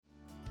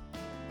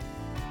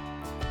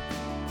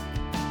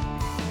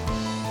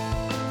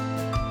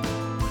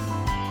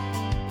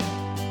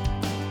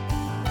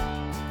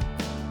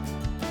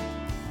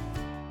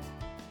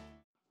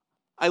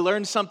I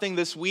learned something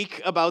this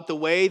week about the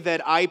way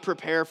that I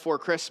prepare for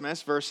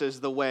Christmas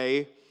versus the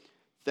way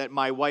that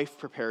my wife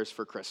prepares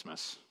for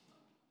Christmas.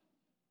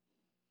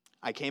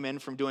 I came in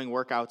from doing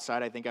work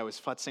outside. I think I was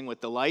futzing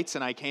with the lights,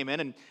 and I came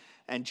in,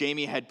 and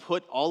Jamie had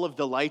put all of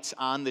the lights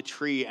on the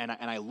tree, and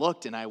I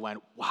looked, and I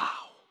went, wow.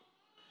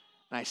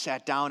 And I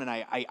sat down, and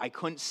I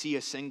couldn't see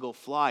a single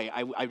fly.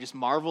 I just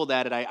marveled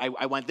at it.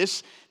 I went,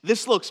 this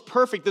looks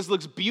perfect. This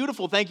looks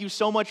beautiful. Thank you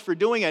so much for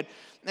doing it.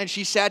 And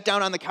she sat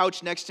down on the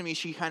couch next to me.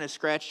 She kind of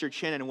scratched her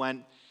chin and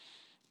went,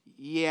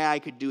 yeah, I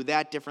could do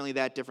that differently,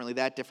 that differently,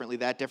 that differently,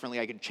 that differently.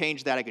 I could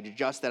change that. I could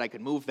adjust that. I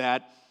could move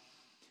that.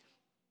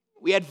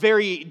 We had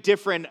very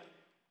different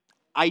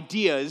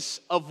ideas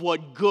of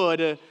what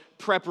good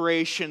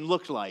preparation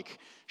looked like.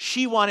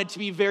 She wanted to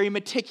be very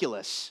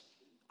meticulous.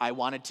 I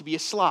wanted to be a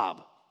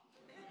slob.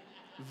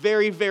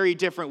 Very, very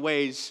different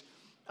ways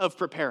of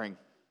preparing.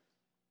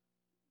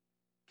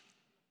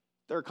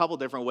 There are a couple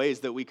different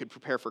ways that we could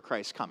prepare for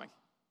Christ's coming.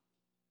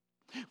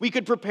 We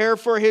could prepare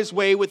for his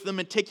way with the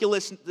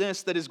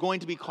meticulousness that is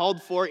going to be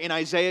called for in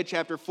Isaiah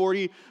chapter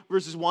 40,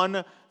 verses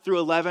 1 through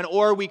 11,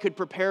 or we could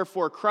prepare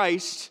for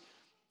Christ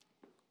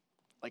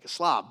like a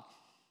slob.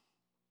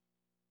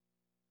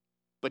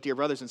 But dear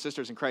brothers and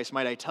sisters in Christ,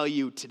 might I tell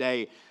you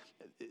today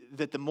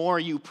that the more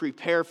you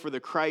prepare for the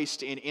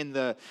Christ in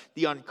the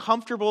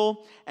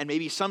uncomfortable and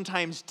maybe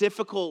sometimes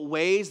difficult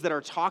ways that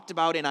are talked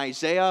about in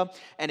Isaiah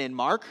and in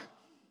Mark,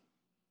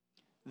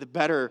 the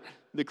better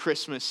the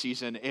Christmas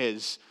season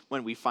is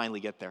when we finally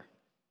get there.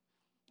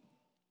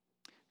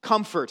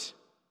 Comfort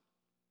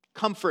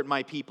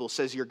my people,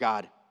 says your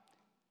God.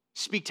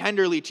 Speak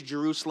tenderly to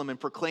Jerusalem and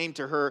proclaim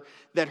to her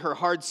that her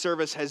hard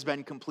service has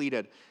been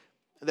completed,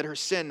 that her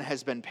sin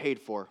has been paid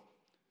for,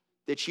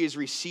 that she has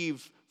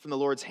received from the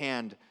Lord's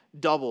hand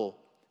double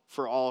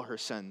for all her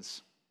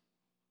sins.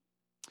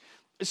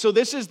 So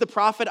this is the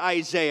prophet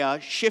Isaiah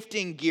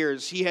shifting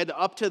gears. He had,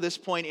 up to this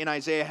point in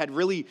Isaiah, had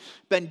really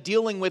been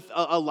dealing with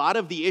a lot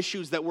of the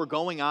issues that were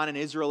going on in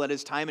Israel at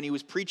his time, and he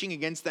was preaching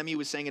against them. He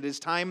was saying it is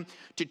time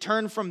to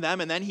turn from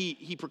them, and then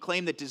he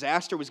proclaimed that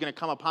disaster was going to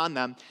come upon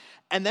them.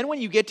 And then when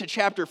you get to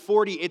chapter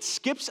 40, it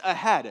skips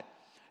ahead,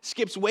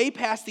 skips way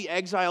past the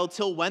exile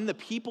till when the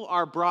people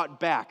are brought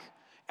back.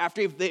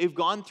 After they've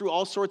gone through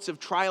all sorts of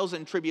trials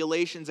and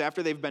tribulations,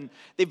 after they've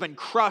been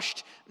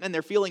crushed and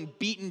they're feeling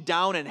beaten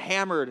down and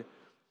hammered,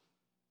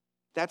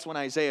 that's when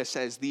Isaiah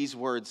says these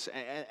words,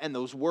 and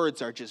those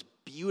words are just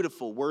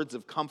beautiful words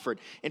of comfort.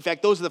 In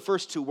fact, those are the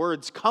first two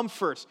words,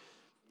 comfort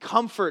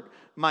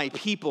my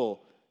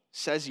people,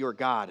 says your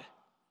God.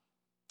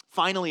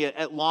 Finally,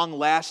 at long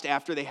last,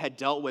 after they had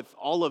dealt with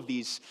all of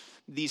these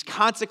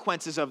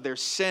consequences of their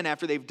sin,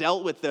 after they've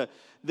dealt with the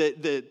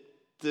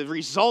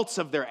results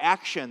of their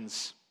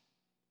actions,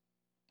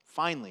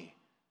 finally,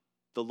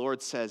 the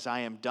Lord says, I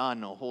am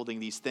done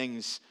holding these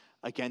things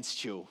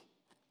against you.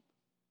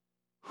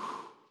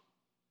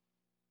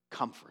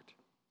 Comfort.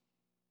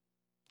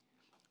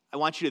 I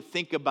want you to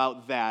think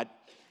about that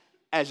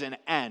as an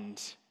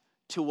end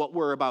to what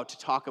we're about to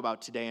talk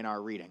about today in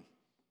our reading.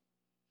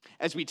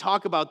 As we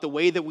talk about the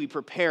way that we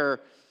prepare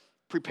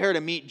to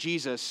meet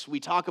Jesus, we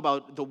talk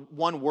about the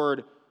one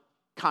word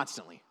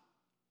constantly: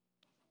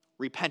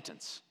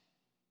 repentance.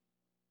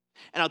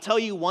 And I'll tell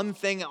you one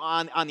thing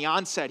on the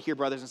onset here,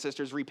 brothers and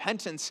sisters.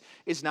 Repentance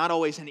is not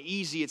always an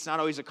easy, it's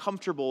not always a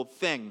comfortable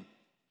thing.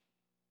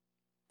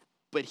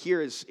 But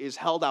here is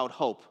held out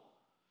hope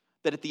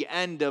that at the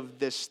end of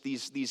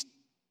these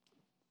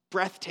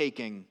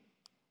breathtaking,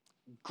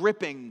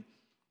 gripping,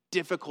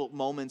 difficult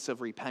moments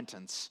of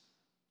repentance,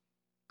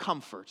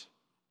 comfort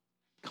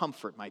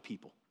my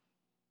people.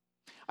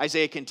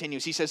 Isaiah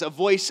continues. He says, a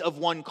voice of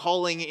one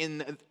calling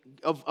in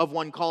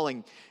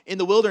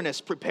the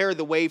wilderness, prepare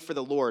the way for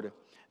the Lord.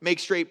 Make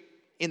straight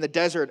in the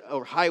desert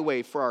a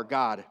highway for our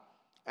God.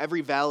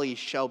 Every valley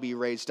shall be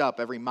raised up,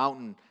 every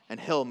mountain and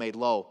hill made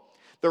low.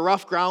 The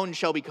rough ground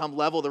shall become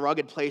level, the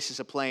rugged places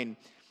a plain.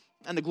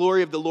 And the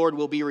glory of the Lord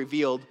will be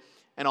revealed,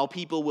 and all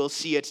people will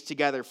see it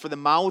together. For the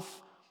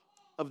mouth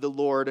of the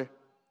Lord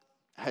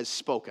has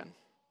spoken.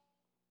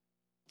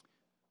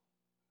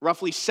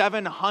 Roughly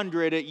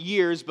 700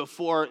 years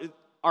before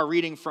our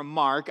reading from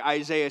Mark,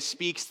 Isaiah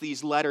speaks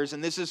these letters,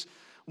 and this is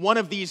one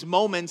of these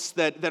moments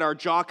that our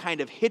jaw kind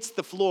of hits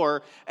the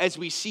floor as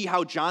we see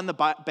how John the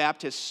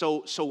Baptist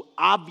so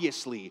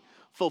obviously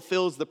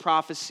fulfills the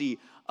prophecy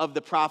of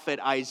the prophet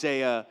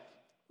Isaiah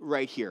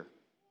right here.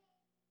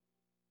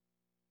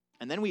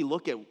 And then we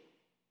look at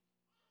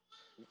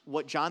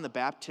what John the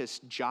Baptist's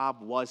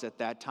job was at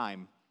that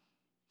time.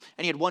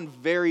 And he had one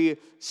very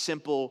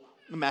simple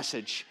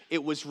message.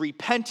 It was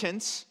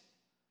repentance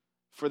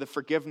for the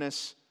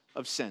forgiveness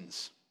of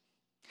sins.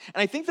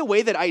 And I think the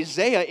way that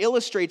Isaiah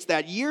illustrates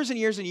that years and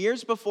years and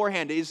years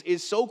beforehand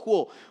is so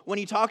cool. When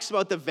he talks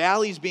about the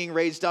valleys being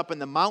raised up and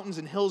the mountains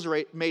and hills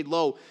made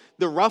low,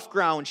 the rough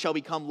ground shall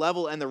become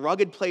level and the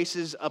rugged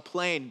places a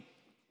plain.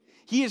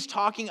 He is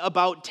talking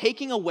about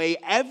taking away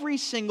every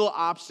single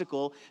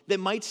obstacle that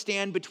might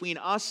stand between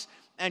us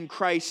and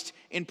Christ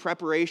in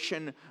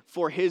preparation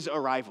for his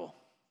arrival.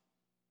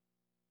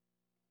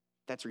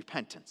 That's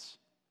repentance.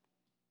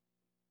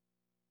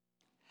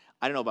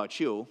 I don't know about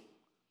you,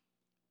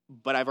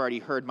 but I've already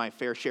heard my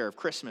fair share of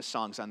Christmas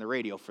songs on the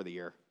radio for the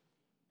year.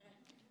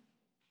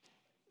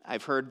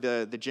 I've heard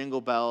the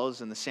jingle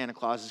bells and the Santa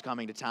Claus is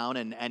coming to town,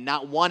 and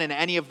not one in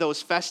any of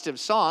those festive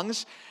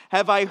songs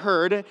have I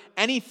heard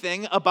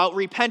anything about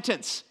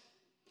repentance.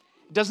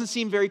 It doesn't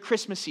seem very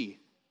Christmassy.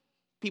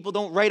 People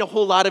don't write a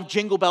whole lot of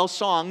jingle bell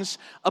songs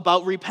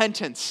about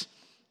repentance.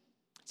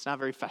 It's not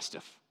very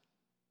festive.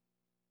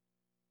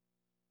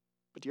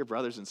 But dear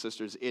brothers and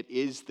sisters, it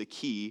is the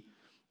key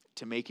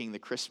to making the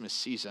Christmas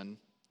season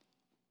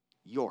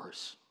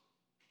yours.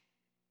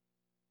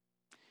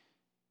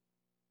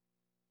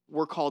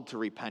 We're called to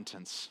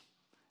repentance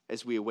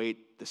as we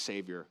await the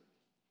Savior.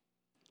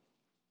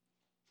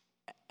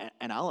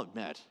 And I'll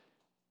admit,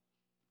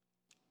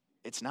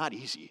 it's not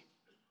easy.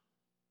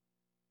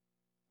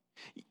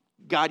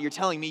 God, you're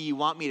telling me you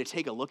want me to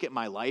take a look at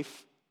my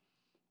life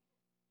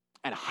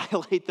and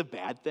highlight the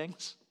bad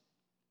things?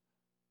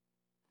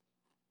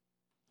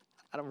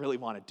 I don't really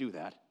want to do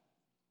that.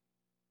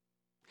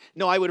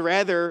 No, I would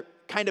rather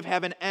kind of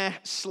have an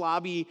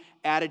slobby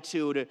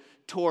attitude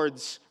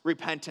towards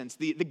repentance,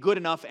 the good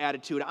enough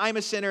attitude. I'm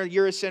a sinner,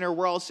 you're a sinner,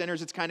 we're all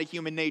sinners, it's kind of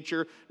human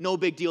nature, no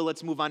big deal,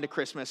 let's move on to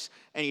Christmas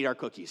and eat our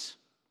cookies.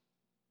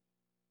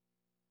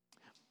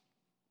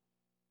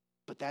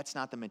 But that's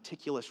not the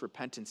meticulous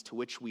repentance to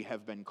which we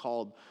have been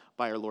called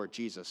by our Lord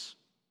Jesus.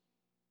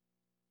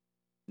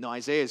 No,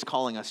 Isaiah is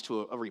calling us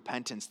to a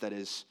repentance that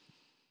is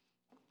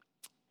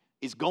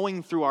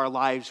going through our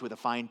lives with a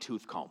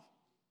fine-tooth comb.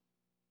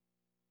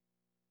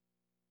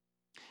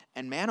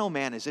 And man, oh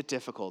man, is it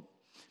difficult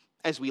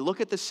as we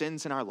look at the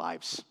sins in our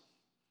lives.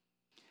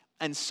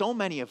 And so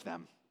many of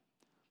them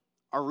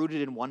are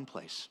rooted in one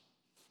place: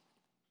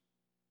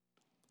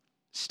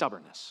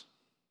 stubbornness.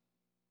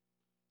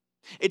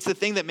 It's the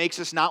thing that makes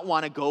us not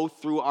want to go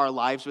through our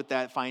lives with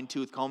that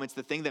fine-tooth comb. It's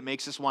the thing that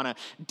makes us want to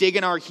dig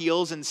in our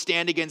heels and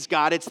stand against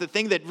God. It's the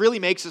thing that really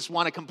makes us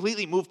want to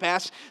completely move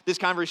past this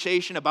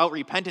conversation about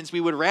repentance.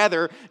 We would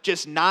rather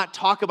just not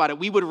talk about it.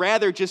 We would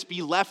rather just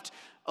be left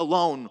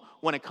alone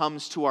when it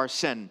comes to our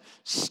sin.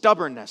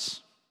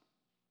 Stubbornness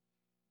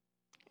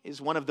is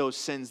one of those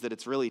sins that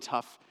it's really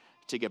tough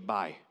to get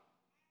by.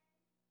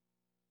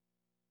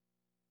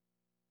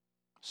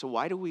 So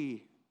why do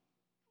we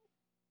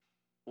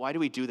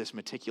do this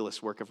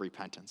meticulous work of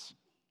repentance?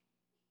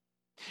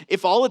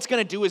 If all it's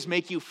going to do is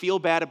make you feel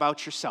bad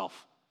about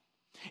yourself,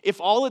 if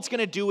all it's going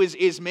to do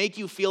is make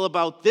you feel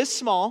about this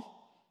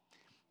small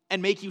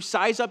and make you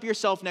size up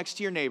yourself next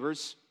to your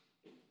neighbors,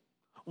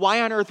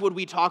 why on earth would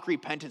we talk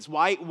repentance?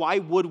 Why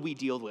would we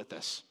deal with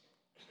this?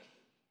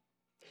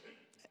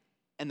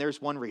 And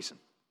there's one reason.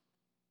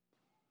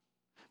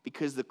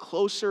 Because the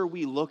closer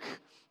we look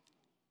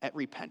at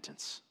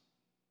repentance,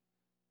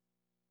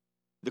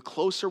 the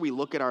closer we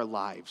look at our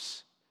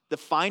lives, the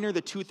finer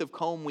the tooth of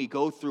comb we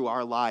go through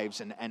our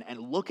lives and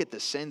look at the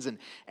sins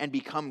and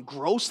become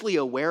grossly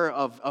aware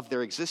of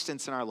their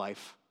existence in our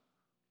life,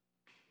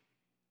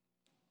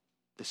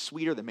 the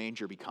sweeter the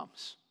manger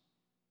becomes.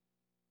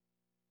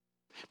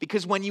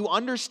 Because when you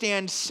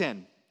understand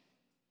sin,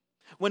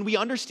 when we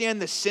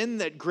understand the sin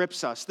that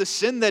grips us, the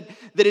sin that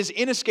is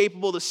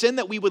inescapable, the sin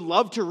that we would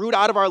love to root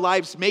out of our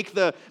lives, make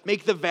the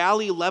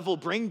valley level,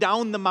 bring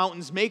down the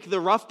mountains, make the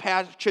rough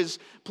patches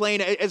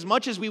plain, as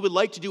much as we would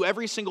like to do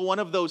every single one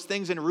of those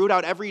things and root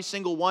out every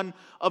single one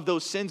of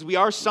those sins, we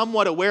are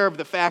somewhat aware of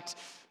the fact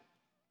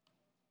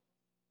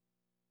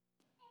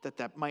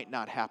that might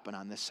not happen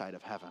on this side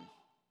of heaven.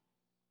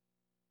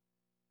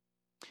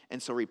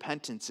 And so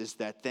repentance is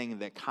that thing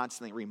that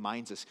constantly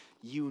reminds us,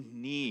 you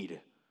need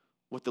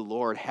what the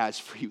Lord has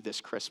for you this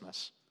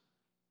Christmas.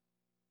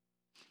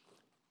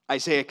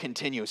 Isaiah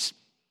continues.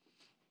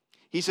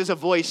 He says, a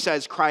voice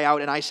says, cry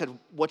out, and I said,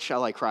 what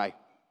shall I cry?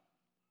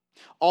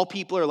 All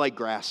people are like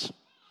grass,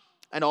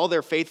 and all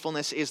their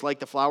faithfulness is like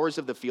the flowers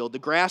of the field. The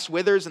grass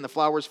withers and the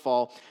flowers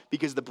fall,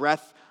 because the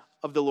breath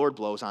of the Lord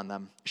blows on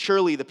them.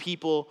 Surely the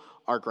people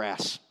are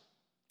grass.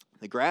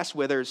 The grass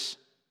withers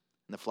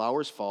and the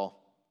flowers fall,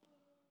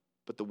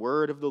 but the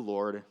word of the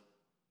Lord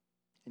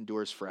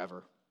endures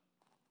forever.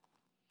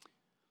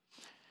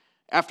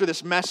 After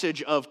this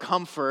message of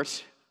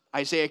comfort,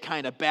 Isaiah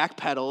kind of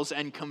backpedals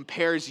and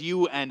compares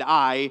you and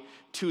I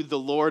to the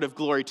Lord of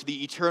glory, to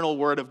the eternal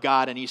word of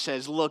God. And he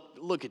says,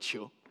 look at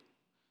you.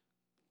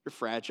 You're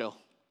fragile.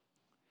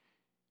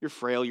 You're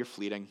frail. You're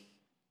fleeting.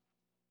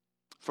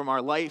 From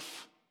our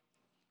life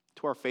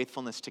to our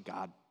faithfulness to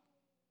God.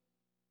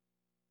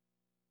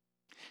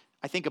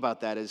 I think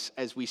about that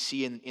as we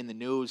see in the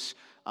news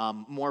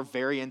more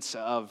variants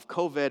of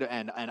COVID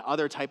and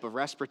other type of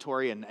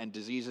respiratory and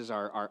diseases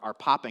are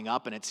popping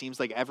up, and it seems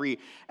like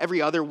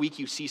every other week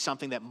you see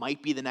something that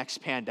might be the next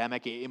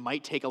pandemic. It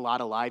might take a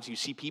lot of lives. You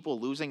see people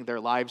losing their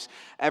lives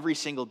every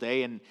single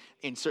day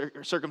in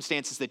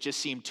circumstances that just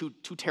seem too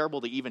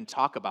terrible to even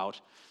talk about.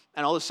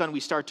 And all of a sudden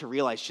we start to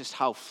realize just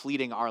how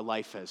fleeting our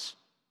life is.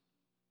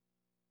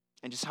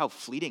 And just how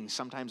fleeting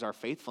sometimes our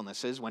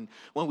faithfulness is. When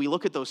we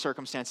look at those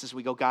circumstances,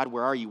 we go, God,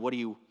 where are you? What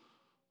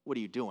are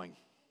you doing?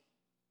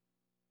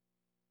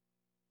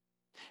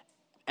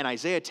 And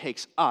Isaiah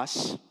takes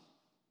us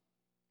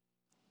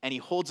and he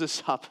holds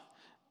us up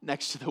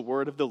next to the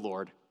word of the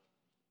Lord.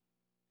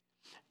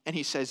 And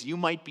he says, you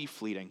might be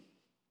fleeting.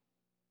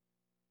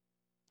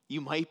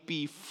 You might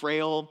be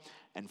frail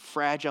and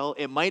fragile.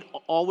 It might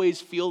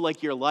always feel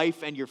like your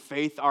life and your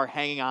faith are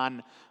hanging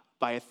on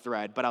by a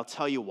thread. But I'll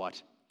tell you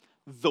what,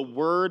 the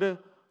word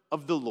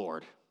of the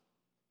Lord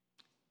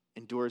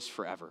endures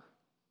forever.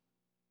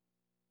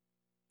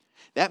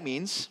 That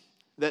means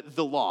that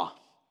the law,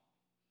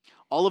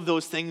 all of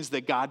those things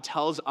that God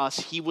tells us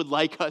he would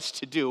like us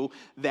to do,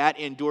 that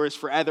endures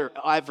forever.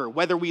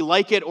 Whether we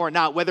like it or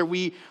not,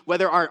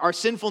 whether our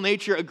sinful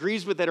nature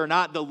agrees with it or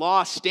not, the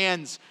law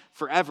stands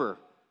forever.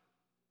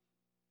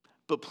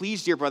 But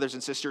please, dear brothers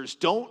and sisters,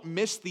 don't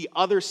miss the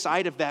other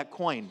side of that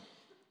coin.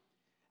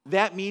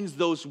 That means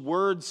those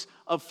words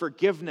of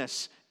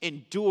forgiveness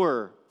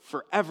endure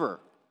forever.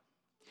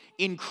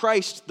 In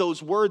Christ,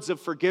 those words of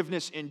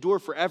forgiveness endure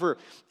forever.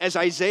 As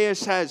Isaiah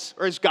says,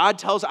 or as God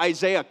tells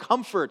Isaiah,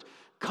 comfort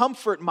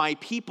my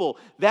people.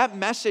 That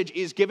message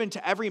is given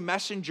to every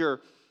messenger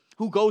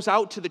who goes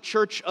out to the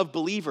church of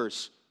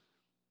believers.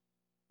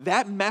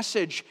 That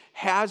message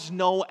has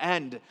no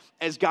end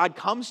as God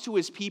comes to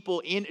his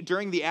people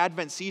during the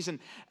Advent season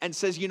and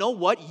says, you know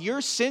what?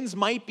 Your sins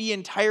might be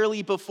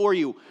entirely before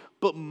you,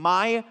 but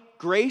my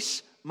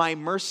grace, my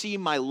mercy,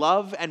 my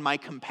love, and my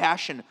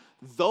compassion,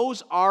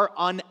 those are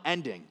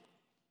unending.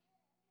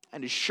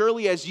 And as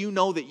surely as you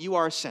know that you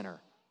are a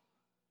sinner,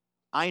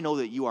 I know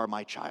that you are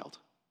my child.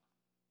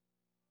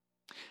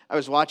 I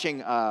was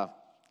watching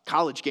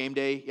College Game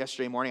Day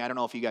yesterday morning. I don't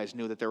know if you guys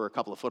knew that there were a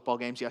couple of football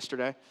games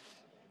yesterday.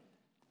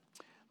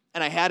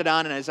 And I had it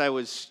on, and as I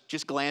was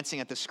just glancing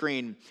at the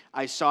screen,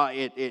 I saw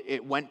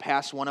it went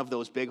past one of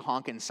those big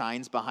honking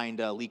signs behind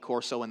Lee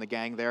Corso and the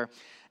gang there.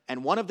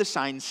 And one of the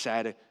signs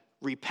said,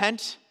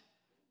 repent,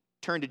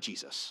 turn to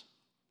Jesus.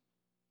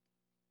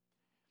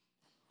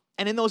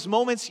 And in those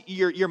moments,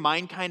 your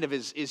mind kind of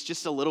is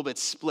just a little bit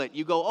split.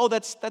 You go, oh,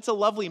 that's a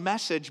lovely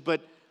message,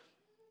 but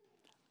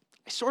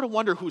I sort of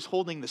wonder who's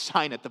holding the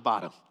sign at the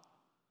bottom.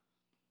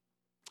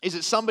 Is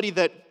it somebody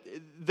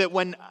that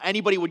when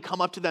anybody would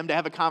come up to them to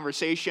have a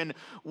conversation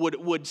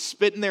would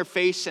spit in their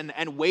face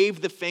and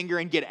wave the finger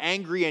and get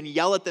angry and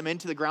yell at them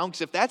into the ground?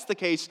 Because if that's the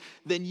case,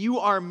 then you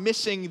are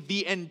missing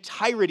the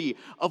entirety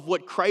of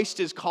what Christ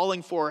is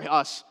calling for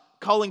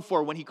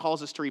when he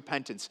calls us to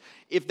repentance.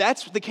 If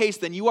that's the case,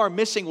 then you are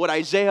missing what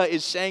Isaiah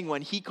is saying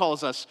when he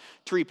calls us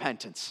to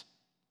repentance.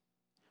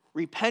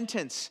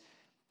 Repentance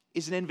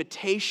is an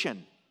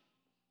invitation.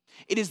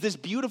 It is this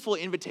beautiful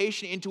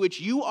invitation into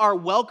which you are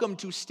welcome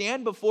to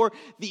stand before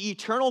the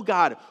eternal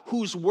God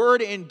whose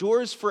word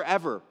endures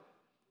forever.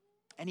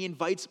 And he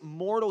invites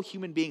mortal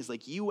human beings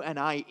like you and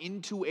I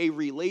into a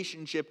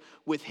relationship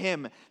with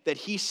him that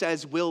he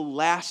says will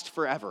last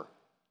forever.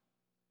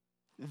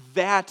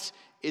 That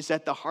is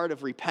at the heart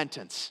of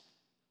repentance.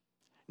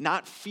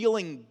 Not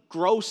feeling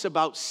gross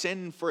about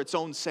sin for its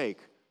own sake,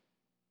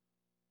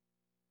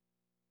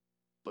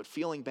 but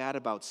feeling bad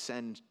about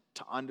sin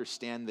to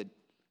understand the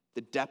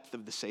depth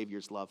of the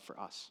Savior's love for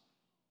us.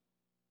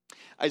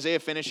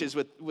 Isaiah finishes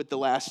with the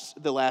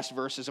last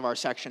verses of our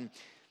section.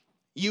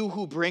 You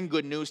who bring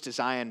good news to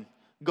Zion,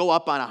 go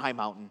up on a high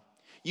mountain.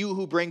 You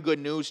who bring good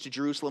news to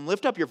Jerusalem,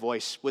 lift up your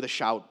voice with a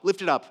shout.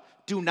 Lift it up.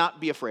 Do not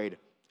be afraid.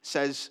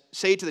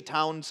 Say to the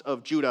towns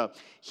of Judah,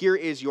 here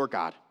is your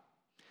God.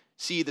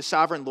 See, the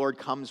sovereign Lord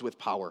comes with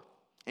power,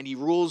 and he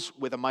rules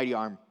with a mighty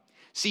arm.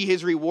 See,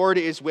 his reward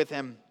is with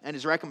him, and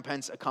his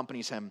recompense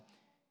accompanies him.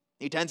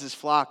 He tends his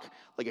flock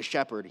like a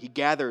shepherd. He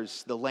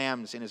gathers the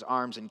lambs in his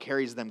arms and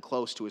carries them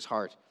close to his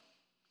heart.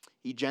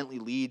 He gently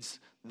leads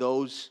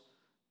those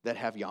that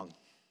have young.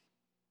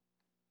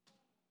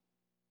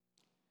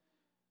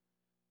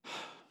 If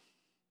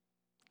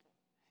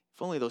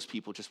only those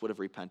people just would have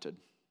repented.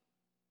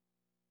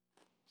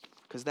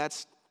 Because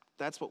that's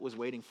what was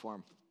waiting for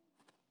him.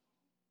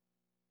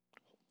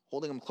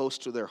 Holding him close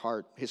to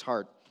his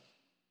heart,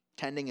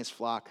 tending his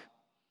flock,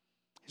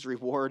 his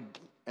reward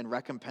and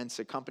recompense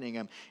accompanying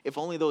him. If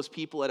only those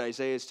people at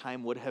Isaiah's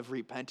time would have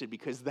repented,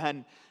 because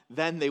then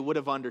they would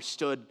have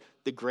understood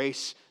the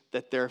grace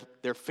that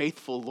their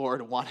faithful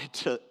Lord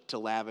wanted to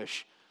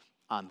lavish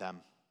on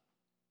them.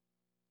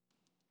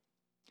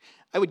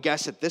 I would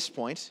guess at this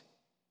point,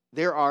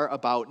 there are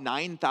about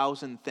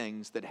 9,000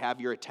 things that have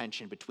your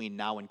attention between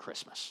now and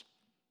Christmas,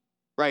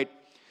 right?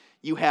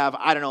 You have,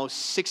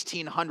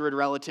 1,600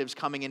 relatives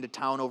coming into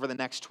town over the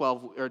next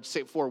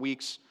 4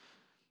 weeks.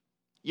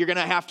 You're going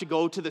to have to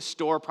go to the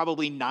store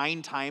probably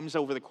 9 times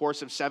over the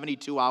course of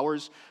 72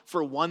 hours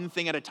for one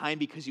thing at a time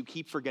because you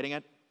keep forgetting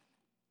it.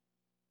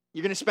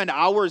 You're going to spend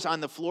hours on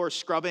the floor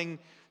scrubbing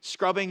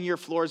your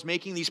floors,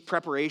 making these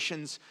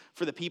preparations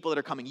for the people that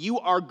are coming. You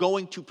are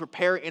going to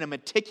prepare in a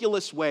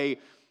meticulous way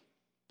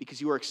because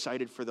you are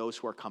excited for those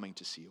who are coming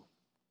to see you.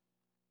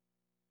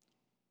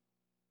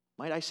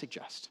 Might I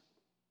suggest,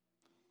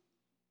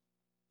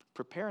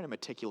 prepare in a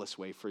meticulous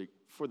way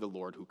for the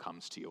Lord who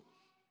comes to you.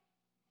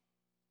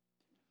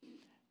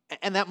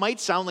 And that might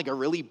sound like a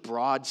really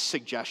broad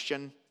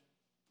suggestion,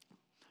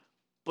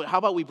 But how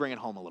about we bring it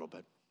home a little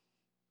bit?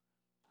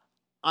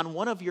 On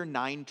one of your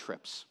 9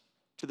 trips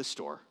to the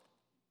store,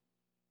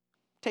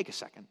 take a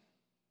second.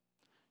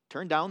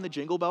 Turn down the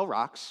Jingle Bell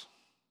Rocks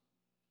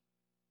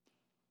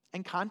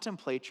and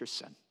contemplate your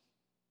sin.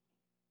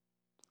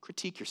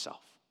 Critique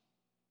yourself.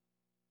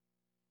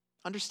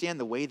 Understand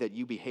the way that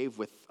you behave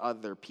with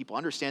other people.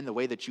 Understand the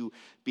way that you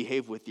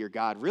behave with your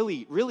God.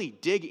 Really, really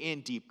dig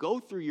in deep. Go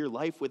through your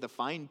life with a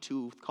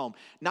fine-tooth comb.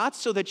 Not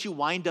so that you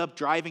wind up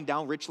driving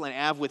down Richland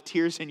Ave with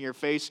tears in your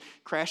face,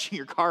 crashing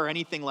your car, or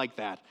anything like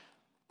that.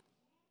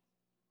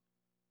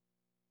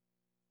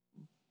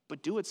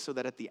 But do it so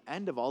that at the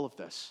end of all of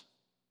this,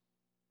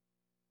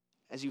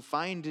 as you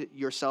find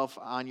yourself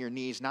on your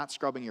knees, not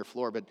scrubbing your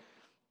floor, but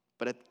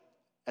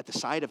at the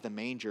side of the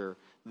manger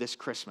this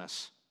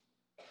Christmas,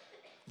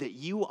 that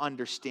you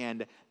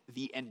understand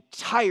the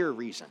entire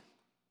reason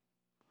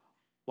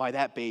why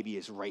that baby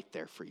is right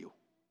there for you.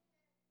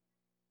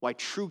 Why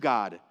true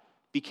God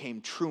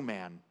became true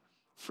man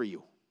for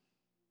you.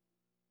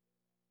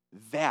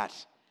 That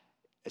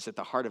is at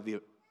the heart of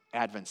the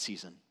Advent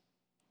season.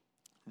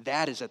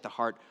 That is at the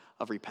heart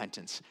of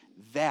repentance.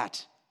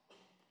 That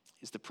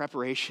is the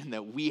preparation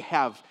that we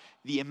have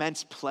the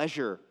immense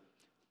pleasure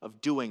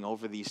of doing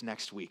over these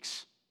next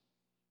weeks.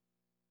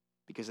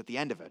 Because at the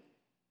end of it,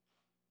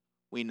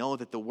 we know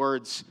that the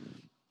words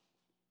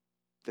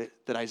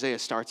that Isaiah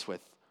starts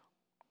with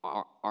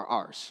are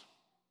ours.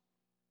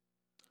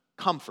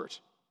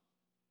 Comfort.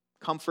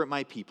 Comfort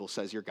my people,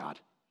 says your God.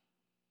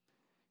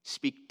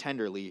 Speak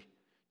tenderly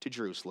to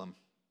Jerusalem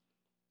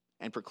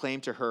and proclaim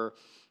to her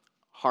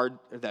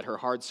that her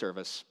hard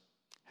service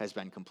has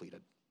been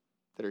completed,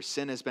 that her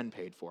sin has been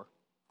paid for.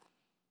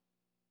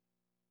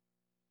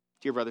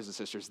 Dear brothers and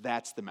sisters,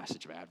 that's the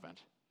message of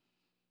Advent.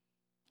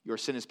 Your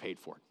sin is paid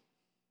for.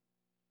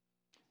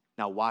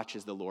 Now watch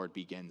as the Lord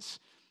begins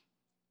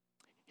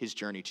his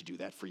journey to do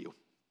that for you.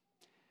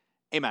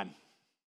 Amen.